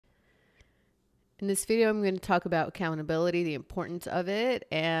In this video, I'm going to talk about accountability, the importance of it,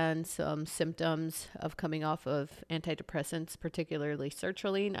 and some symptoms of coming off of antidepressants, particularly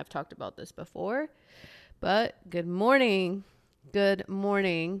sertraline. I've talked about this before, but good morning. Good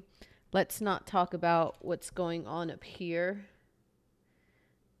morning. Let's not talk about what's going on up here.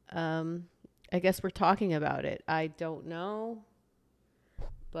 I guess we're talking about it. I don't know,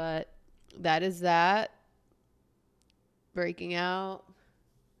 but that is that. Breaking out.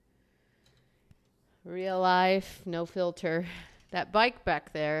 Real life, no filter. That bike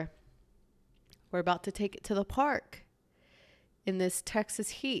back there, we're about to take it to the park in this Texas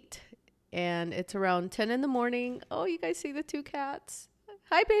heat. And it's around 10 in the morning. Oh, you guys see the two cats?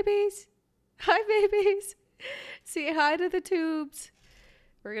 Hi, babies. Hi, babies. Say hi to the tubes.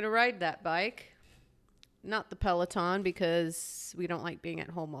 We're going to ride that bike. Not the Peloton because we don't like being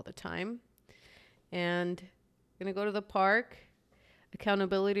at home all the time. And we're going to go to the park.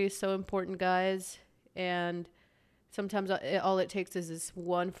 Accountability is so important, guys. And sometimes all it takes is this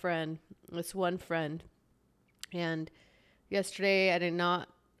one friend. And yesterday I did not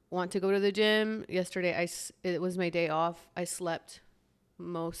want to go to the gym. Yesterday it was my day off. I slept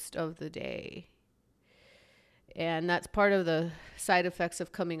most of the day. And that's part of the side effects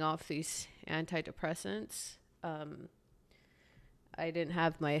of coming off these antidepressants. I didn't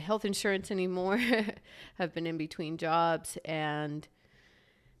have my health insurance anymore. I've been in between jobs, and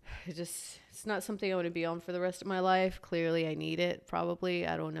it's not something I want to be on for the rest of my life. Clearly I need it, probably.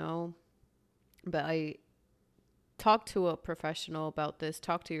 I don't know. But I talked to a professional about this.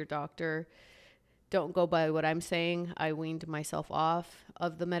 Talk to your doctor. Don't go by what I'm saying. I weaned myself off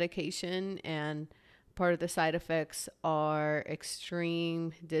of the medication, and part of the side effects are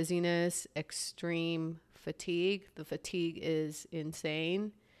extreme dizziness, extreme fatigue. The fatigue is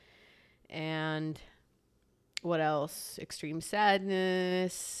insane. And what else? Extreme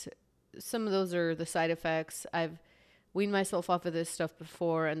sadness. Some of those are the side effects. I've weaned myself off of this stuff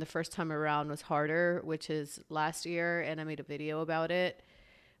before, and the first time around was harder, which is last year, and I made a video about it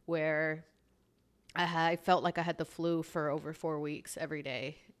where I felt like I had the flu for over 4 weeks every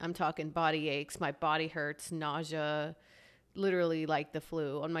day. I'm talking body aches, my body hurts, nausea, literally like the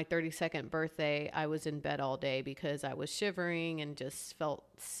flu. On my 32nd birthday, I was in bed all day because I was shivering and just felt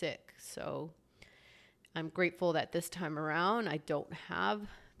sick. So I'm grateful that this time around I don't have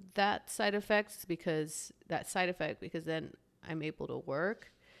that side effect because then I'm able to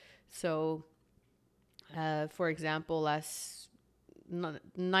work. So, for example,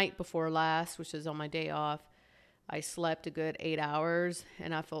 night before last, which is on my day off, I slept a good 8 hours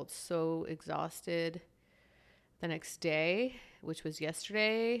and I felt so exhausted. The next day, which was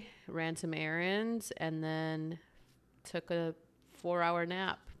yesterday, ran some errands and then took a 4-hour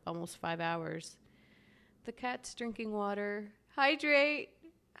nap, almost 5 hours. The cat's drinking water. Hydrate,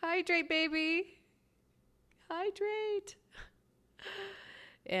 baby. Hydrate.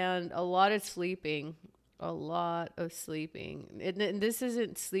 And a lot of sleeping. And this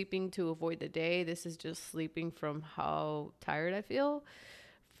isn't sleeping to avoid the day. This is just sleeping from how tired I feel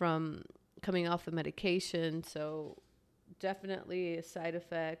from coming off the medication. So definitely a side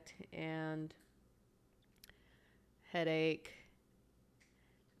effect, and headache.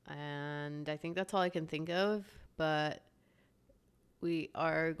 And I think that's all I can think of. But we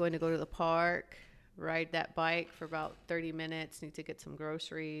are going to go to the park, ride that bike for about 30 minutes, need to get some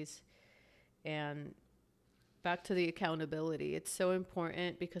groceries. And back to the accountability. It's so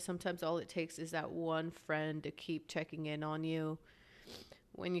important because sometimes all it takes is that one friend to keep checking in on you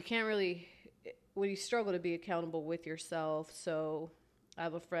when you struggle to be accountable with yourself. So I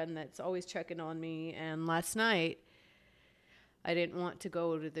have a friend that's always checking on me, and last night I didn't want to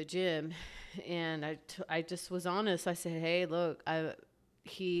go to the gym, and I just was honest. I said, hey, look,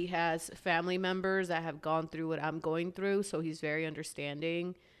 he has family members that have gone through what I'm going through, so he's very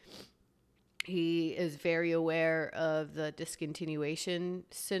understanding. He is very aware of the discontinuation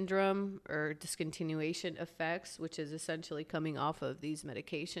syndrome or discontinuation effects, which is essentially coming off of these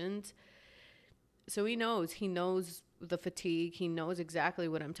medications. So he knows the fatigue. He knows exactly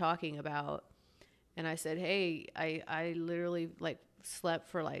what I'm talking about. And I said, hey, I literally slept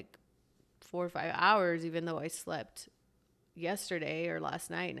for 4 or 5 hours, even though I slept yesterday or last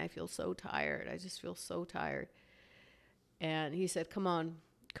night, and I feel so tired. I just feel so tired. And he said, come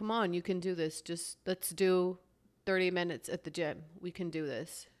on, you can do this. Just let's do 30 minutes at the gym. We can do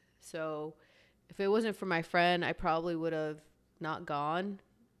this. So if it wasn't for my friend, I probably would have not gone.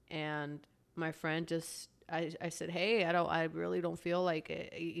 And my friend I said, hey, I really don't feel like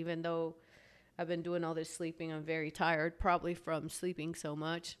it. Even though I've been doing all this sleeping, I'm very tired, probably from sleeping so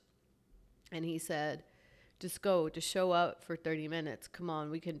much. And he said, just show up for 30 minutes. Come on,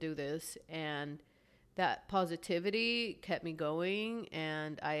 we can do this. And that positivity kept me going,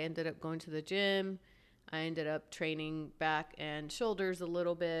 and I ended up going to the gym. I ended up training back and shoulders a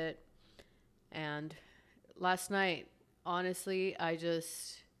little bit. And last night, honestly, I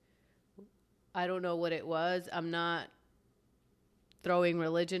don't know what it was. I'm not throwing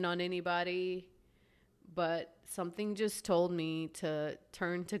religion on anybody, but something just told me to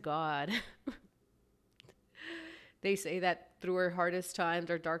turn to God. They say that through our hardest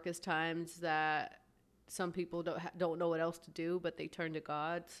times, our darkest times, that some people don't know what else to do, but they turn to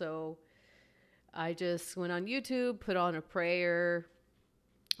God. So I just went on YouTube, put on a prayer,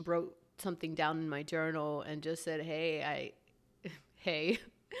 wrote something down in my journal, and just said, hey,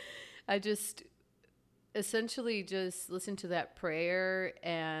 I just essentially just listened to that prayer,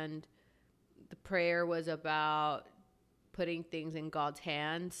 and the prayer was about putting things in God's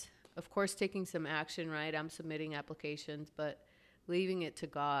hands. Of course, taking some action, right? I'm submitting applications, but leaving it to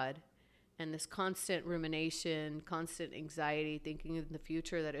God. And this constant rumination, constant anxiety, thinking of the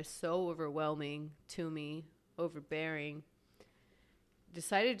future that is so overwhelming to me, overbearing,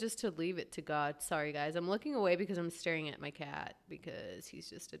 decided just to leave it to God. Sorry, guys. I'm looking away because I'm staring at my cat because he's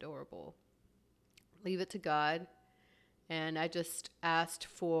just adorable. Leave it to God. And I just asked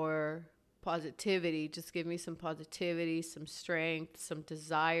for positivity. Just give me some positivity, some strength, some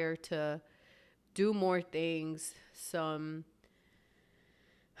desire to do more things, some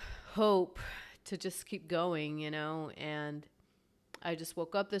hope to just keep going, you know. And I just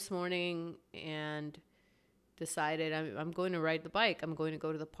woke up this morning and decided I'm going to ride the bike. I'm going to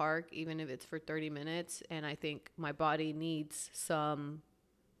go to the park, even if it's for 30 minutes. And I think my body needs some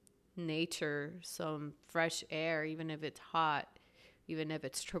nature, some fresh air, even if it's hot, even if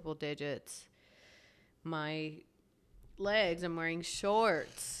it's triple digits. My legs, I'm wearing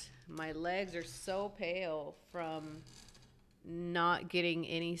shorts. My legs are so pale from not getting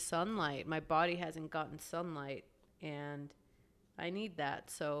any sunlight. My body hasn't gotten sunlight, and I need that.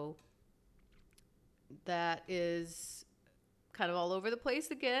 So that is kind of all over the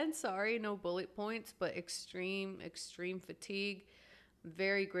place again. Sorry, no bullet points, but extreme fatigue. I'm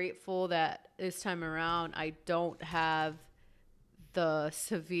very grateful that this time around I don't have the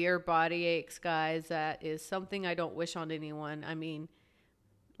severe body aches, guys. That is something I don't wish on anyone. I mean,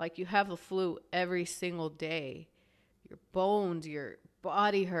 like, you have the flu every single day. Your bones, your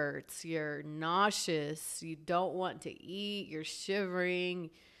body hurts, you're nauseous, you don't want to eat, you're shivering,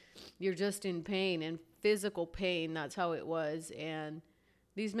 you're just in pain, and physical pain. That's how it was. And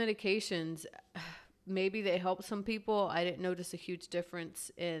these medications, maybe they help some people. I didn't notice a huge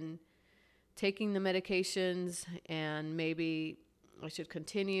difference in taking the medications, and maybe I should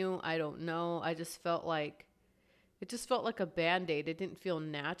continue. I don't know. It just felt like a Band-Aid. It didn't feel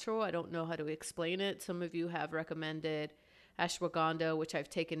natural. I don't know how to explain it. Some of you have recommended ashwagandha, which I've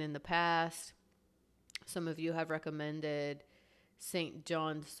taken in the past. Some of you have recommended St.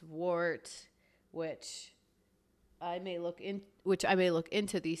 John's wort, which I may look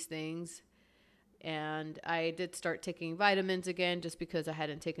into these things. And I did start taking vitamins again, just because I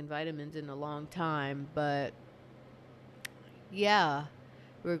hadn't taken vitamins in a long time. But yeah,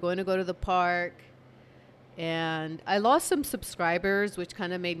 we're going to go to the park. And I lost some subscribers, which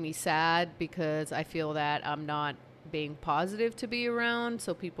kind of made me sad, because I feel that I'm not being positive to be around.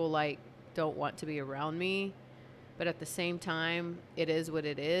 So people don't want to be around me. But at the same time, it is what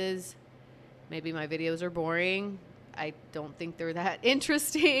it is. Maybe my videos are boring. I don't think they're that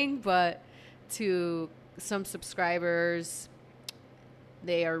interesting, but to some subscribers,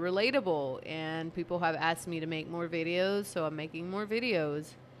 they are relatable, and people have asked me to make more videos, so I'm making more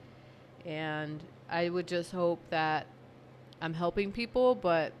videos. And I would just hope that I'm helping people,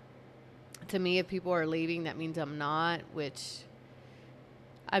 but to me, if people are leaving, that means I'm not, which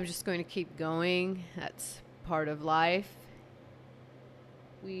I'm just going to keep going. That's part of life.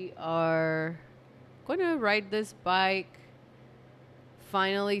 We are going to ride this bike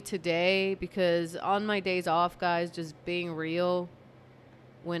finally today, because on my days off, guys, just being real,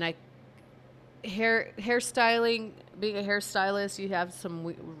 when I hairstyling, being a hairstylist, you have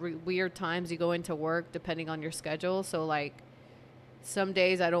some weird times you go into work depending on your schedule. So like some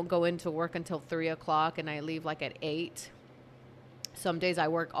days I don't go into work until 3 o'clock and I leave like at 8. Some days I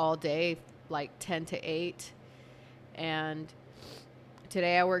work all day, like 10 to 8. And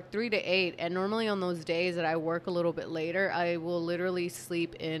today I work 3 to 8. And normally on those days that I work a little bit later, I will literally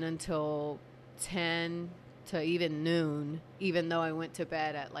sleep in until 10 to even noon, even though I went to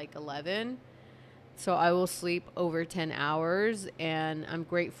bed at like 11. So I will sleep over 10 hours. And I'm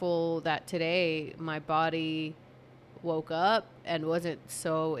grateful that today my body woke up and wasn't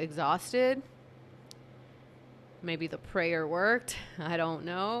so exhausted. Maybe the prayer worked. I don't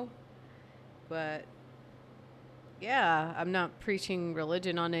know. But Yeah, I'm not preaching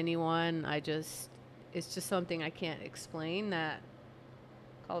religion on anyone. It's just something I can't explain that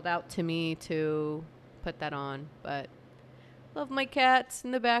called out to me to put that on. But love my cats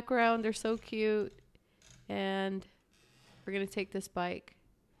in the background. They're so cute. And we're going to take this bike,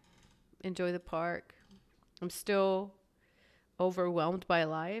 enjoy the park. I'm still overwhelmed by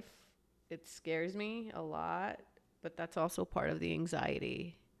life. It scares me a lot, but that's also part of the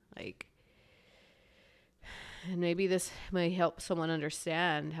anxiety. Like, and maybe this may help someone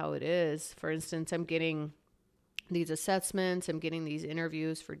understand how it is. For instance, I'm getting these assessments, I'm getting these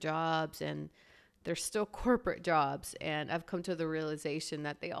interviews for jobs, and they're still corporate jobs. And I've come to the realization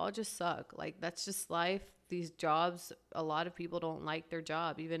that they all just suck. Like, that's just life. These jobs, a lot of people don't like their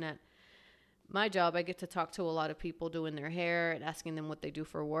job. Even at my job, I get to talk to a lot of people doing their hair and asking them what they do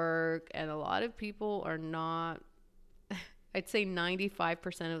for work. And a lot of people are not, I'd say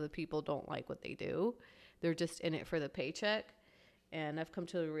 95% of the people don't like what they do. They're just in it for the paycheck. And I've come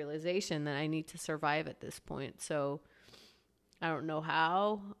to the realization that I need to survive at this point. So I don't know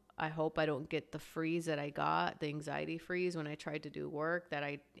how. I hope I don't get the freeze that I got, the anxiety freeze when I tried to do work that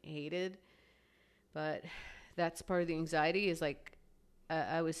I hated. But that's part of the anxiety is like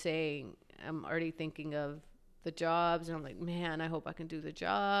I was saying, I'm already thinking of the jobs and I'm like, man, I hope I can do the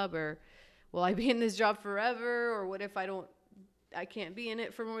job, or will I be in this job forever? Or what if I can't be in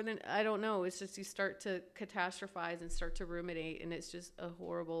it for more than, I don't know. It's just you start to catastrophize and start to ruminate, and it's just a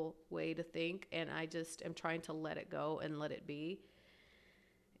horrible way to think. And I just am trying to let it go and let it be.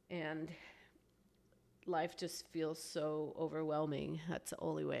 And life just feels so overwhelming. That's the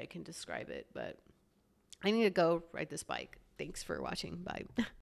only way I can describe it. But I need to go ride this bike. Thanks for watching. Bye.